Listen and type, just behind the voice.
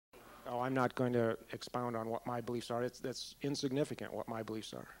Oh, I'm not going to expound on what my beliefs are. That's insignificant what my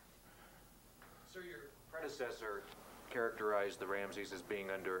beliefs are. Sir, your predecessor characterized the Ramseys as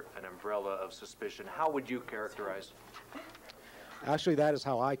being under an umbrella of suspicion. How would you characterize? Actually, that is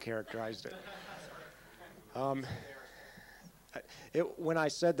how I characterized it. When I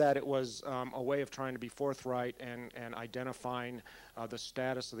said that, it was a way of trying to be forthright and identifying the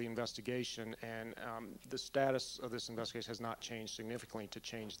status of the investigation, and the status of this investigation has not changed significantly to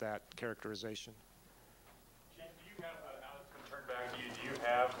change that characterization. Chief, do you have, now it's going to turn back to you, do you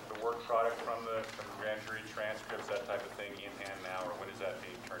have the work product from the grand jury transcripts, that type of thing in hand now, or when is that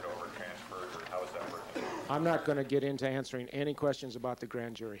being turned over, transferred, or how is that working? I'm not going to get into answering any questions about the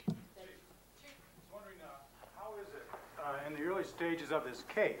grand jury. In the early stages of this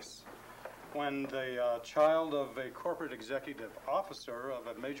case, when the child of a corporate executive officer of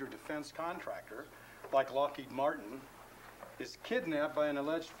a major defense contractor like Lockheed Martin is kidnapped by an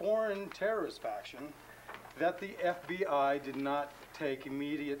alleged foreign terrorist faction, that the FBI did not take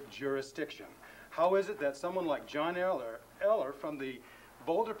immediate jurisdiction. How is it that someone like John Eller from the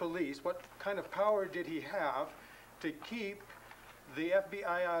Boulder Police, what kind of power did he have to keep the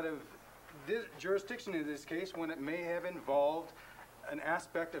FBI out of this jurisdiction in this case when it may have involved an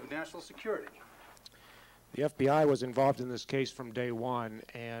aspect of national security? The FBI was involved in this case from day one,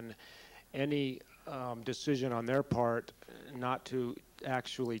 and any decision on their part not to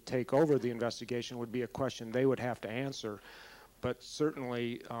actually take over the investigation would be a question they would have to answer. But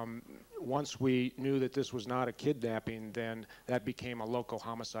certainly, once we knew that this was not a kidnapping, then that became a local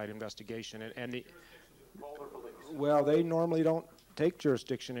homicide investigation. And the, well, they normally don't take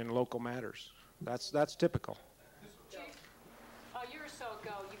jurisdiction in local matters. That's typical. Chief, a year or so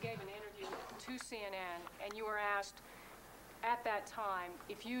ago, you gave an interview to CNN, and you were asked at that time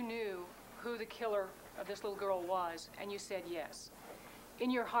if you knew who the killer of this little girl was, and you said yes.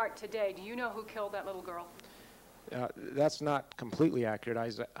 In your heart today, do you know who killed that little girl? That's not completely accurate.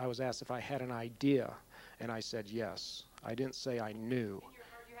 I was asked if I had an idea, and I said yes. I didn't say I knew. In your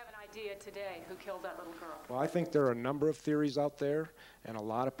heart, you have an idea today who killed that little girl? Well, I think there are a number of theories out there, and a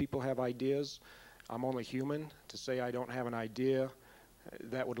lot of people have ideas. I'm only human. To say I don't have an idea,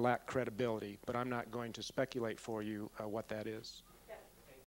 that would lack credibility, but I'm not going to speculate for you what that is.